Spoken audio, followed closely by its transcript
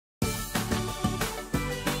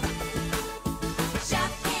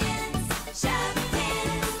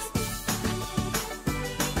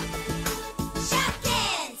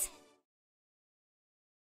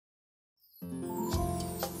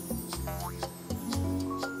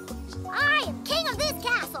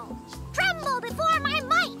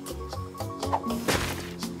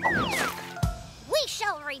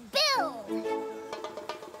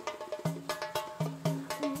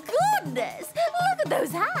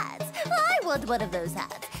want one of those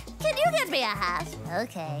hats. Can you get me a hat?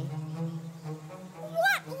 Okay.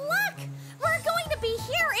 What luck! We're going to be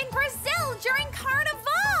here in Brazil during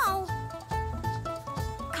Carnaval!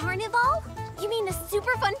 Carnival? You mean the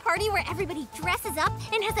super fun party where everybody dresses up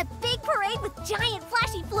and has a big parade with giant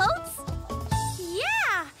flashy floats?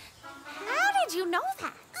 Yeah! How did you know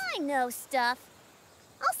that? I know stuff.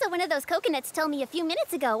 Also, one of those coconuts told me a few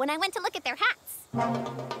minutes ago when I went to look at their hats.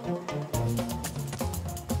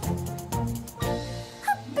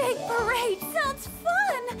 A big parade sounds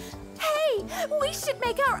fun! Hey, we should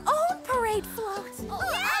make our own parade float!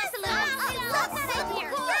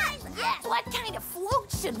 What kind of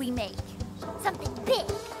float should we make? Something big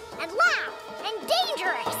and loud and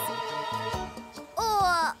dangerous.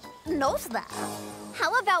 Note that.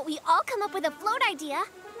 How about we all come up with a float idea,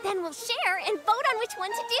 then we'll share and vote on which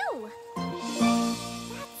one to do.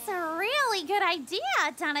 That's a really good idea,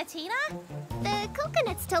 Donatina. The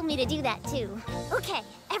coconuts told me to do that too. Okay,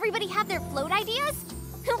 everybody have their float ideas?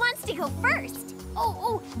 Who wants to go first?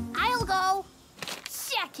 Oh, I'll go.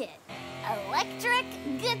 Check it. Electric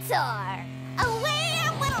guitar.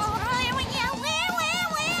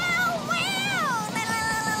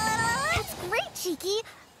 That's great, Cheeky.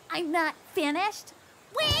 I'm not finished.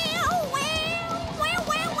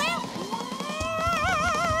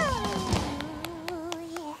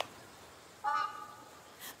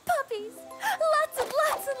 Puppies! Lots and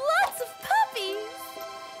lots of puppies!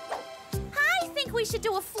 I think we should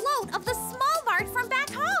do a float of the small mart from back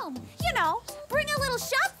home. You know, bring a little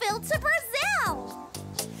Shopville to Brazil.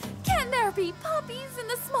 Can there be puppies in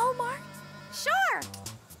the small mart? Sure.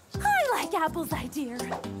 I like Apple's idea.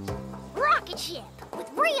 Rocket ship with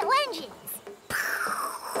real engines.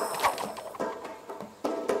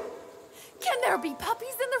 Can there be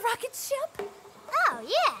puppies in the rocket ship? Oh,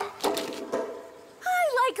 yeah. I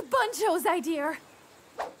like Buncho's idea.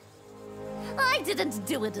 I didn't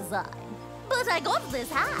do a design, but I got this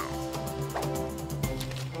hat.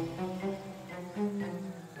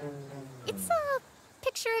 It's a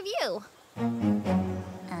picture of you.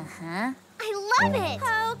 Uh-huh. I love it.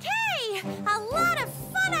 Okay, a lot of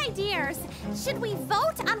fun ideas. Should we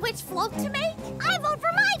vote on which float to make? I vote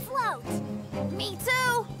for my float. Me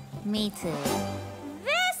too. Me too.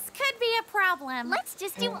 This could be a problem. Let's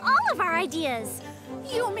just do all of our ideas.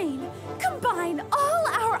 You mean combine all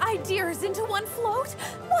our ideas into one float?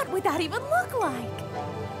 What would that even look like?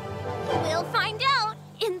 We'll find out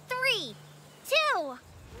in 3, 2, 1.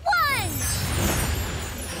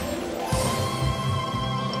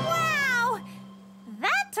 Wow!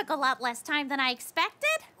 That took a lot less time than I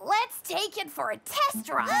expected. Let's take it for a test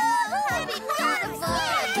ride.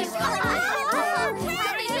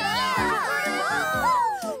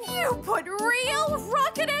 You put real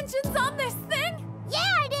rocket engines on this thing? Yeah,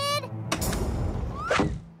 I did.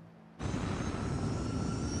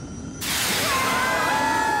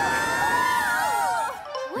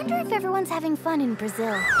 Wonder if everyone's having fun in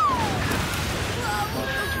Brazil.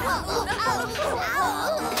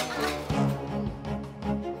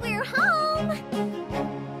 We're home.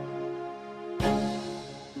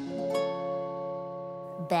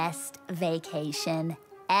 Best vacation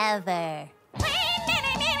ever.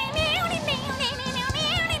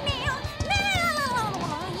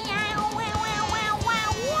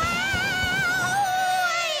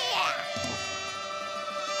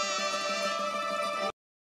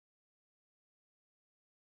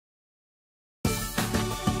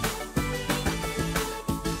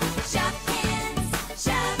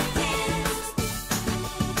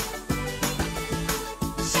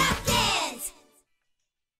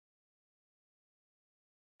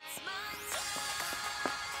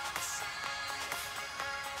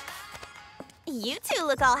 You two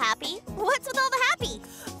look all happy. What's with all the happy?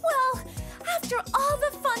 Well, after all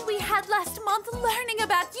the fun we had last month learning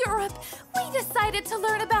about Europe, we decided to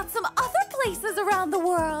learn about some other places around the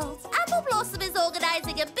world. Apple Blossom is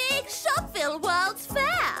organizing a big Shopville World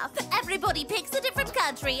Fair. Everybody picks a different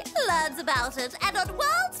country, learns about it, and on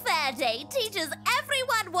World's Fair Day teaches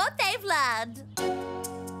everyone what they've learned.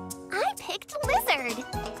 I picked lizard.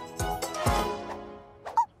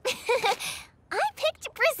 I picked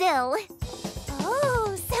Brazil.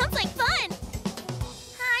 Oh, sounds like fun.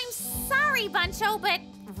 I'm sorry, Buncho, but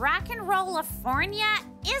Rock and Roll-a-Fornia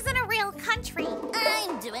isn't a real country.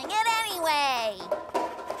 I'm doing it anyway.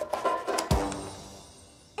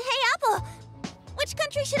 Hey, Apple, which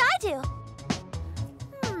country should I do?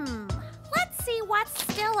 Let's see what's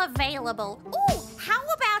still available. Ooh, how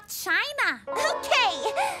about China?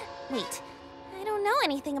 Okay. Wait, I don't know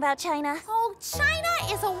anything about China. Oh,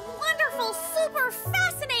 China is a wonderful, super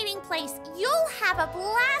fascinating place. You'll have a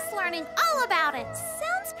blast learning all about it.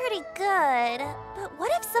 Sounds pretty pretty good. But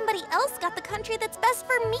what if somebody else got the country that's best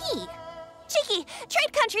for me? Cheeky,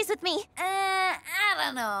 trade countries with me. I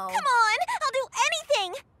don't know. Come on, I'll do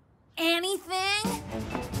anything. Anything?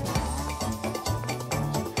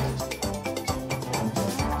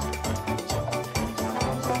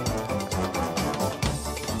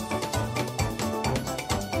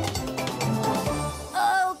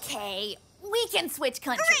 Okay, we can switch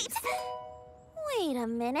countries. Great! Wait a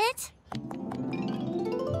minute.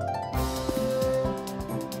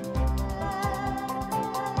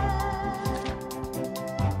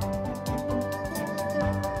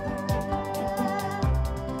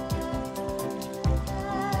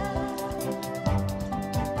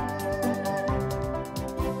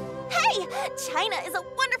 China is a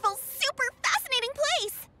wonderful, super fascinating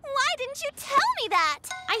place. Why didn't you tell me that?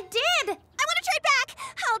 I did! I want to trade back.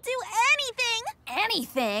 I'll do anything.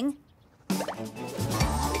 Anything?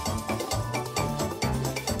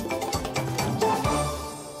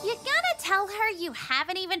 You gonna tell her you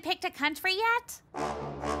haven't even picked a country yet?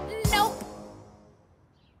 Nope.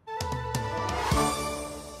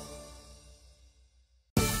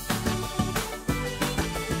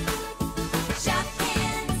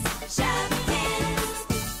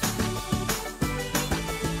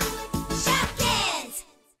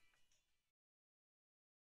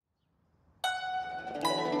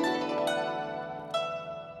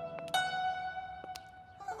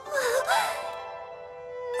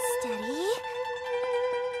 Steady.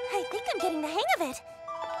 I think I'm getting the hang of it.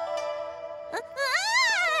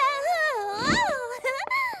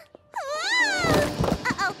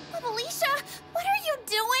 Uh-oh. Bubblicious, what are you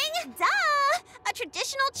doing? Duh! A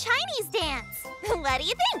traditional Chinese dance. What do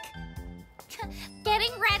you think?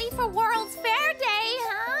 Getting ready for World's Fair Day,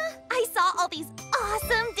 huh? I saw all these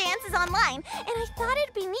awesome dances online, and I thought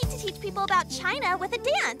it'd be neat to teach people about China with a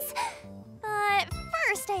dance. But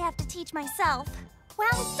first, I have to teach myself.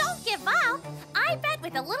 Well, don't give up. I bet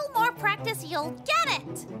with a little more practice, you'll get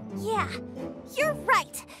it. Yeah, you're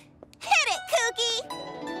right. Hit it, Cookie!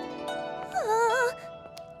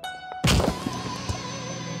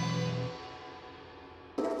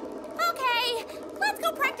 Okay, let's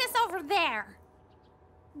go practice over there.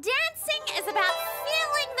 Dancing is about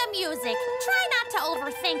feeling the music. Try not to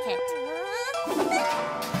overthink it.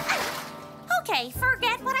 Okay,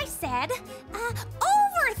 forget what I said.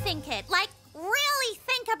 Overthink it, like really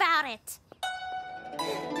think about it.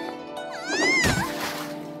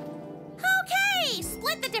 Okay,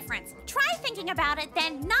 split the difference. Try thinking about it,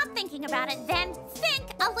 then not thinking about it, then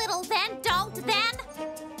think a little, then don't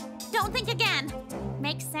think again.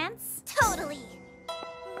 Make sense? Totally.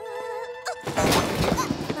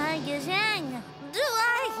 Zhang, do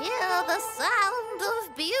I hear the sound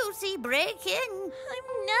of beauty breaking?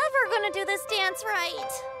 I'm never gonna do this dance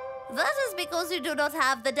right. That is because you do not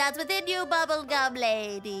have the dance within you, bubblegum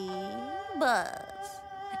lady. But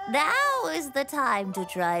now is the time to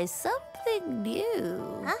try something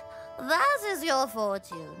new. Huh? That is your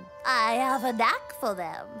fortune. I have a knack for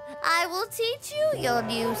them. I will teach you your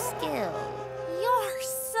new skill. You're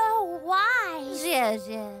so wise. Yes,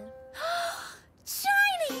 yes.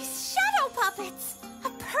 Chinese shadow puppets! A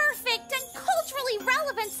perfect and culturally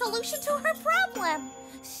relevant solution to her problem.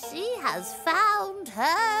 She has found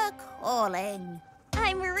her calling.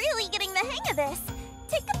 I'm really getting the hang of this.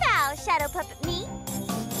 Take a bow, Shadow Puppet Me.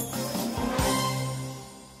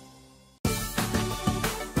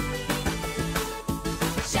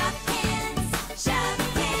 Shopkins,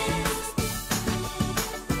 Shopkins,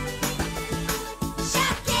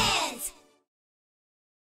 Shopkins!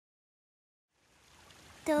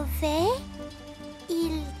 Dov'è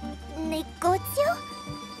il negozio?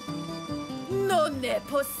 Non è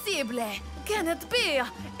possibile! Can it be?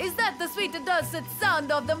 Is that the sweet dulcet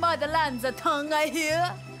sound of the motherland's tongue I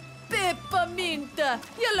hear? Peppa-Mint!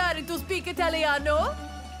 You're learning to speak Italiano?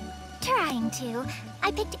 Trying to.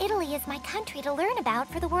 I picked Italy as my country to learn about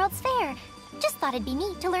for the World's Fair. Just thought it'd be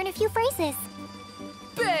neat to learn a few phrases.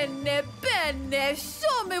 Bene, bene!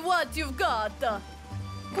 Show me what you've got!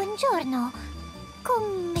 Buongiorno.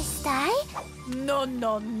 Come stai? No,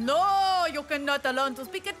 no, no! You cannot learn to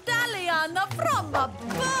speak Italian from a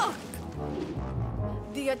book!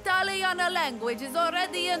 The Italian language is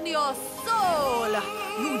already in your soul.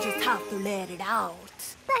 You just have to let it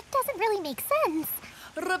out. That doesn't really make sense.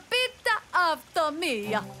 Repita after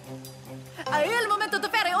me. È il momento di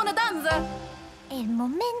fare una danza. È il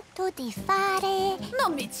momento di fare...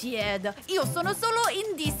 Non mi chieda, io sono solo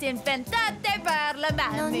in disinfettate per le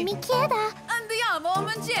mani. Non mi chieda. Andiamo a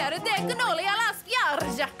mangiare dei cannoli alla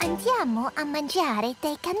spiaggia. Andiamo a mangiare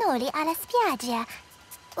dei cannoli alla spiaggia.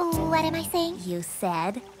 What am I saying? You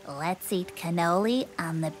said, let's eat cannoli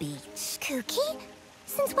on the beach. Cookie?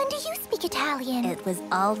 Since when do you speak Italian? It was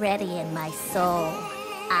already in my soul.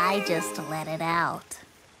 I just let it out.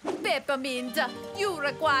 Peppa-Mint, you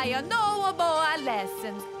require no more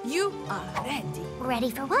lessons. You are ready. Ready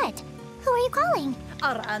for what? Who are you calling?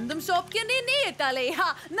 A random shopkin in Italy.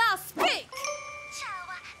 Ha! Now speak!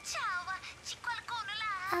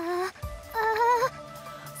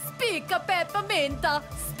 Speak, Peppa-Mint.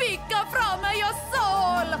 Speak from your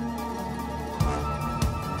soul.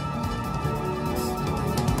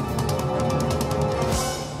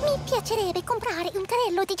 Mi piacerebbe comprare un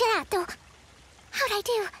carrello di gelato. How'd I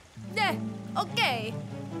do? Okay.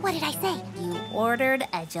 What did I say? You ordered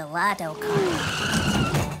a gelato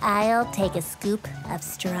cart. I'll take a scoop of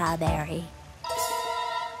strawberry.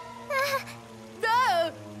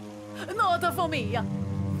 Not for me.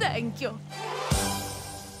 Thank you.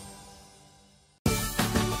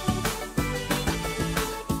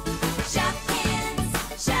 Shopkins,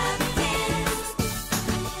 Shopkins,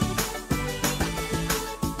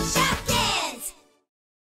 Shopkins.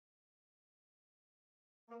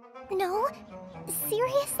 No?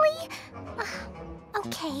 Seriously?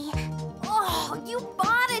 Okay. Oh, you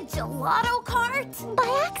bought a gelato cart? By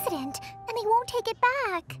accident, and they won't take it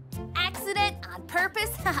back. Accident on purpose?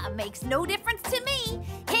 Makes no difference to me.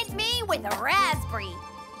 Hit me with a raspberry.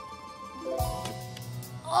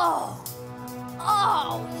 Oh,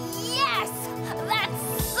 yes! That's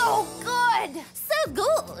so good! So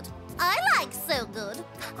good. I like so good.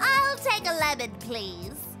 I'll take a lemon,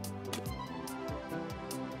 please.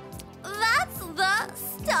 That's the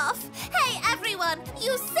stuff. Hey, everyone,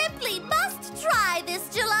 you simply must try this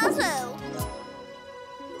gelato.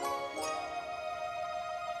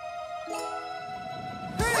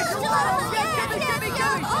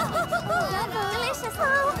 Bubblicious.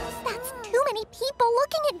 Oh, that's too many people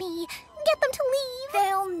looking at me. Get them to leave.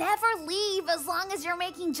 They'll never leave as long as you're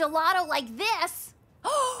making gelato like this.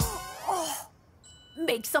 Oh,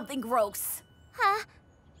 make something gross. Huh?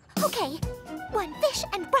 Okay. One fish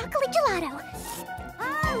and broccoli gelato.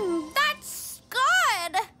 That's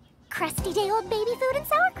good. Crusty day old baby food and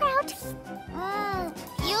sauerkraut.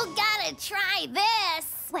 You gotta try this.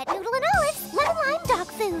 Wet noodle and olives, lemon lime dog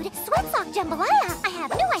food, sweat sock jambalaya. I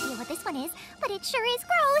have no idea what this one is, but it sure is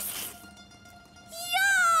gross.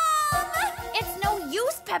 Yum! It's no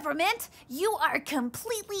use, Peppa-Mint. You are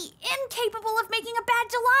completely incapable of making a bad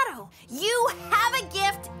gelato. You have a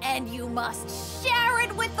gift, and you must share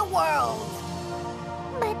it with the world.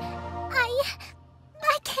 But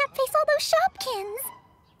I can't face all those Shopkins.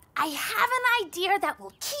 I have an idea that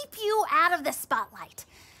will keep you out of the spotlight.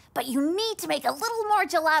 But you need to make a little more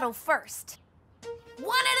gelato first.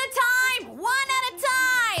 One at a time! One at a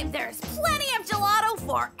time! There's plenty of gelato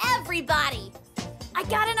for everybody. I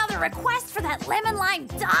got another request for that lemon lime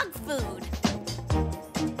dog food.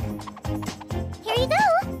 Here you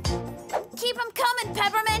go. Keep them coming,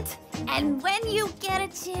 Peppa-Mint. And when you get a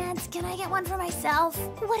chance, can I get one for myself?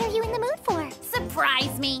 What are you in the mood for?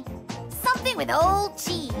 Surprise me. Something with old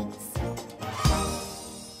cheese.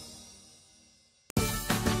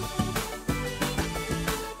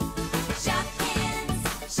 Shopkins,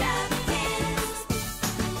 Shopkins,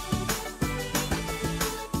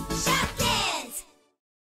 Shopkins.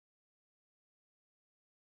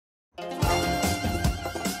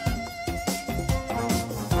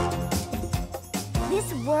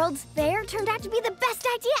 This World's Fair turned out to be the best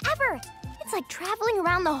idea ever. It's like traveling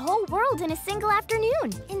around the whole world in a single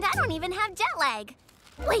afternoon. And I don't even have jet lag.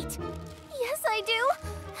 Wait. Yes, I do.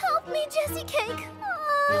 Help me, Jessicake.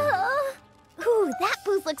 Ooh, that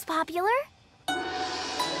booth looks popular.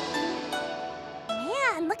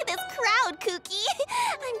 Man, look at this crowd, Cookie.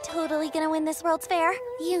 I'm totally gonna win this World's Fair.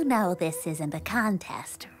 You know this isn't a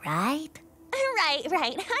contest, right?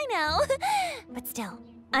 Right, I know. But still,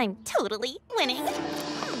 I'm totally winning.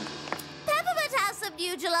 Peppa-Mint has some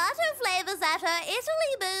new gelato flavors at her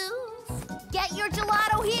Italy booth. Get your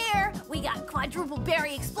gelato here. We got quadruple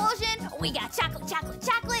berry explosion. We got chocolate, chocolate,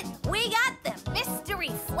 chocolate. We got the mystery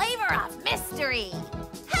flavor of mystery.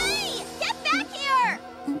 Hey, get back here!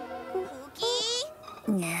 Cookie?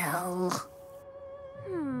 No.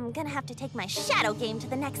 Gonna have to take my shadow game to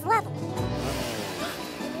the next level.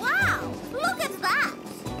 Wow, look at that.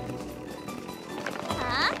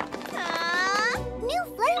 New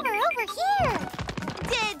flavor over here.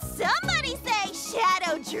 Did somebody say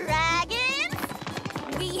shadow dragons?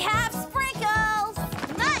 We have sprinkles.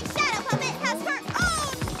 My shadow puppet has her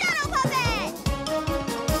own shadow puppet.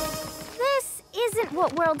 This isn't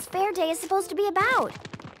what World's Fair Day is supposed to be about.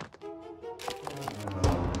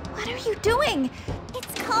 What are you doing?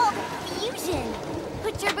 It's called fusion.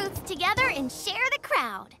 Put your booths together and share the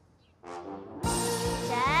crowd.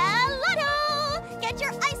 Gelato! Get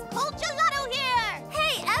your ice-cold gelato here!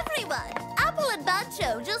 Hey, everyone! Apple and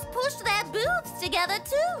Bancho just pushed their booths together,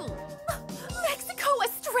 too.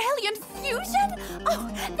 Mexico-Australian fusion? Oh,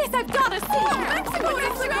 this I've got to see!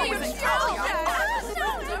 Mexico-Australian fusion!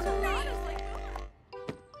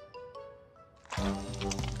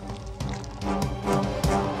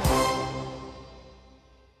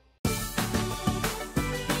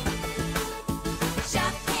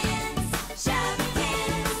 Shopkins,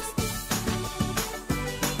 Shopkins,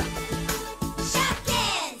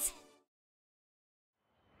 Shopkins.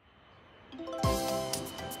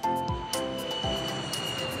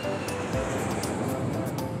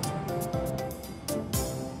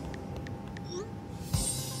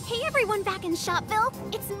 Hey everyone back in Shopville,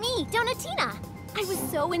 it's me, Donatina. I was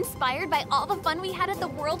so inspired by all the fun we had at the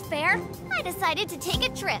World Fair, I decided to take a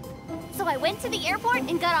trip. So I went to the airport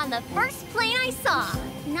and got on the first plane I saw.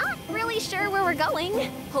 Not really sure where we're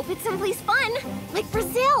going. Hope it's someplace fun, like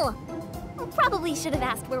Brazil. Probably should have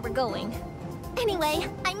asked where we're going. Anyway,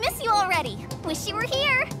 I miss you already. Wish you were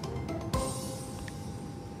here.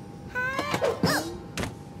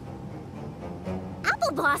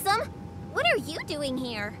 Apple Blossom, what are you doing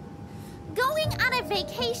here? Going on a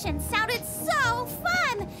vacation sounded so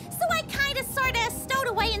fun! So I kinda sorta stowed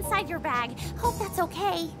away inside your bag. Hope that's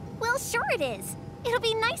okay. Well, sure it is. It'll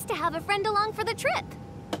be nice to have a friend along for the trip.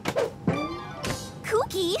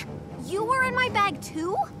 Kooky, you were in my bag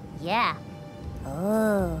too? Yeah.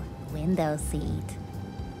 Oh, window seat.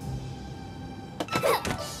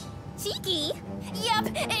 Cheeky.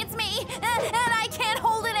 Yep, it's me, and I can't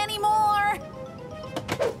hold it anymore.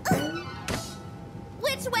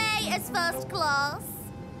 Which way is first class?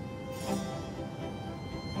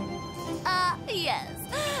 Yes.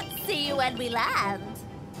 See you when we land.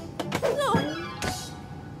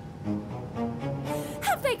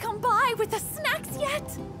 Have they come by with the snacks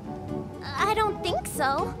yet? I don't think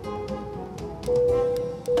so.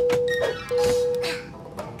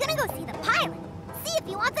 Gonna go see the pilot. See if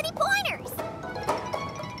he wants any pointers.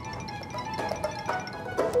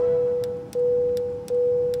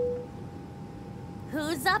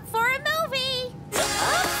 Who's up for a movie?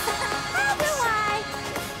 How do I?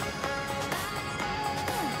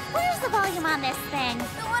 Where's the volume on this thing?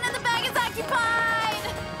 The one in the bag is occupied!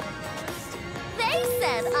 They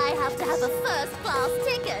said I have to have a first-class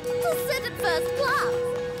ticket to sit in first class.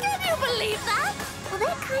 Can you believe that? Well,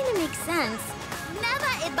 that kind of makes sense.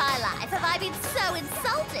 Never in my life have I been so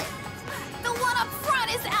insulted. The one up front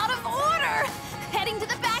is out of order! Heading to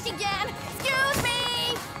the back again! Excuse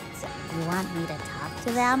me! You want me to talk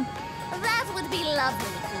to them? That would be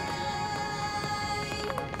lovely.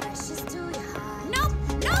 Nope!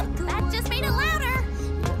 Nope! That just made it louder!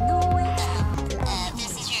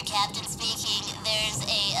 This is your captain speaking. There's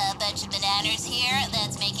a bunch of bananas here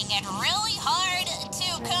that's making it really hard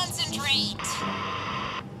to concentrate.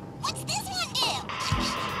 What's this one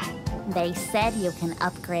do? They said you can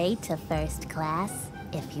upgrade to first class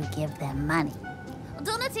if you give them money.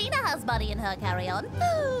 Donatina has money in her carry-on.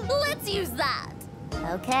 Let's use that.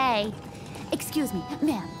 Okay. Excuse me,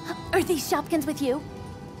 ma'am. Are these Shopkins with you?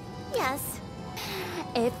 Yes.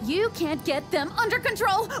 If you can't get them under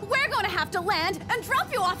control, we're gonna have to land and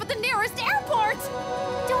drop you off at the nearest airport!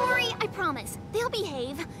 Don't worry, I promise. They'll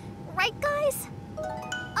behave. Right, guys?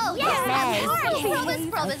 Oh, Yes, yes. of course. Promise,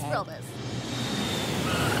 promise, Okay. promise.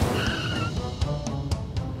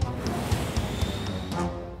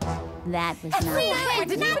 That was not. We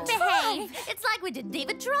did not behave. It's like we didn't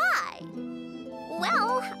even try.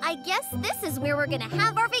 Well, I guess this is where we're gonna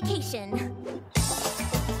have our vacation.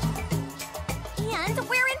 And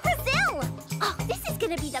we're in Brazil! Oh, this is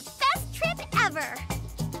gonna be the best trip ever!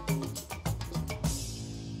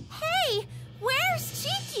 Hey, where's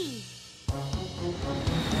Cheeky?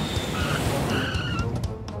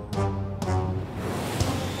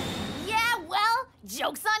 Yeah, well,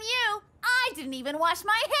 joke's on you. I didn't even wash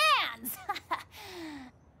my hands.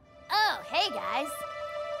 Oh, hey, guys.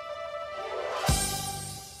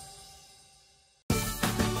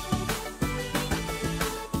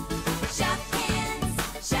 Shopkins,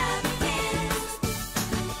 Shopkins,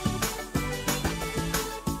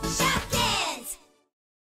 Shopkins.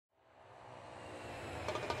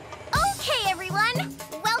 Okay, everyone!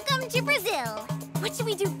 Welcome to Brazil! What should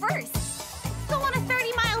we do first? Go on a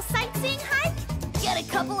 30-mile sightseeing hike? Get a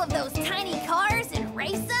couple of those tiny cars and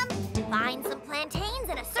race them? Find some plantains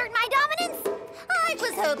and assert my dominance? I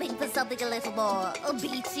was hoping for something a little more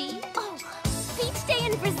beachy. Oh, beach day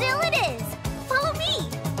in Brazil it is! Follow me!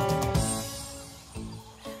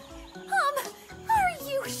 Are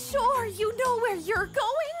you sure you know where where you're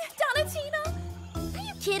going, Donatina? Are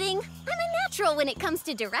you kidding? I'm a natural when it comes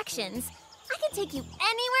to directions. I can take you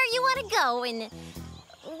anywhere you want to go. And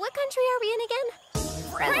what country are we in again?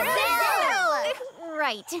 Brazil!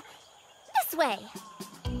 Right. This way.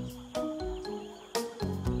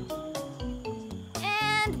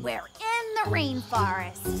 And we're in the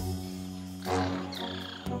rainforest.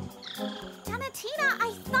 Donatina,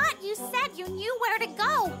 I thought you said you knew where to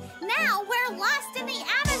go. Now we're lost in the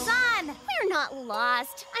Amazon. We're not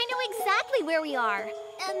lost. I know exactly where we are.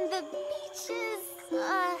 And the beach is,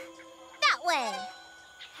 that way.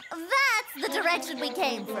 That's the direction we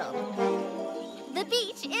came from. The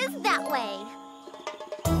beach is that way.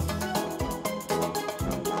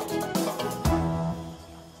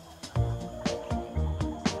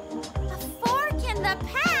 A fork in the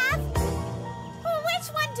path? Which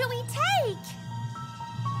one do we take?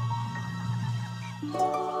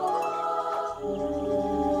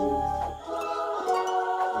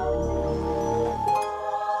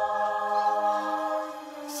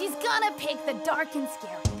 She's gonna pick the dark and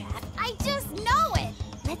scary path. I just know it.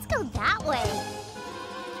 Let's go that way.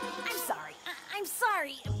 I'm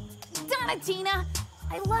sorry. Donatina,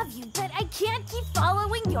 I love you, but I can't keep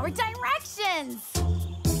following your directions.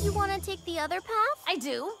 You want to take the other path? I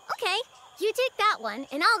do. Okay, you take that one,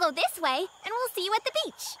 and I'll go this way, and we'll see you at the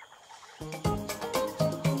beach.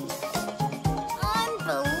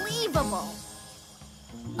 Unbelievable.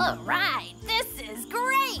 All right, this is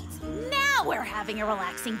great. Now we're having a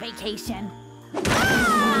relaxing vacation.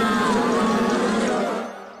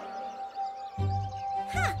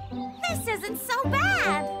 Huh, this isn't so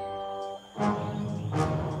bad.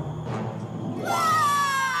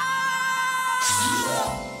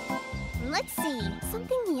 Let's see,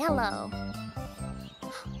 something yellow.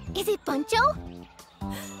 Is it Buncho?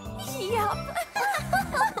 Yup.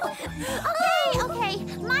 Okay,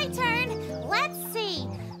 my turn. Let's see.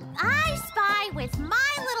 I spy with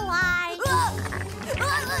my little eye.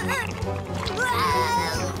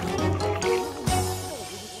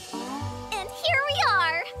 And here we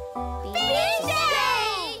are. Beach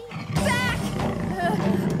day! Back,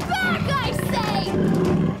 I say!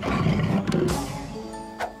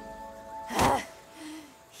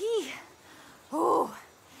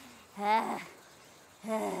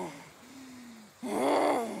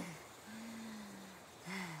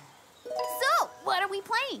 So, what are we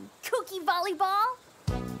playing? Cookie volleyball?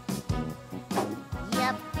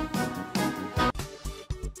 Yep.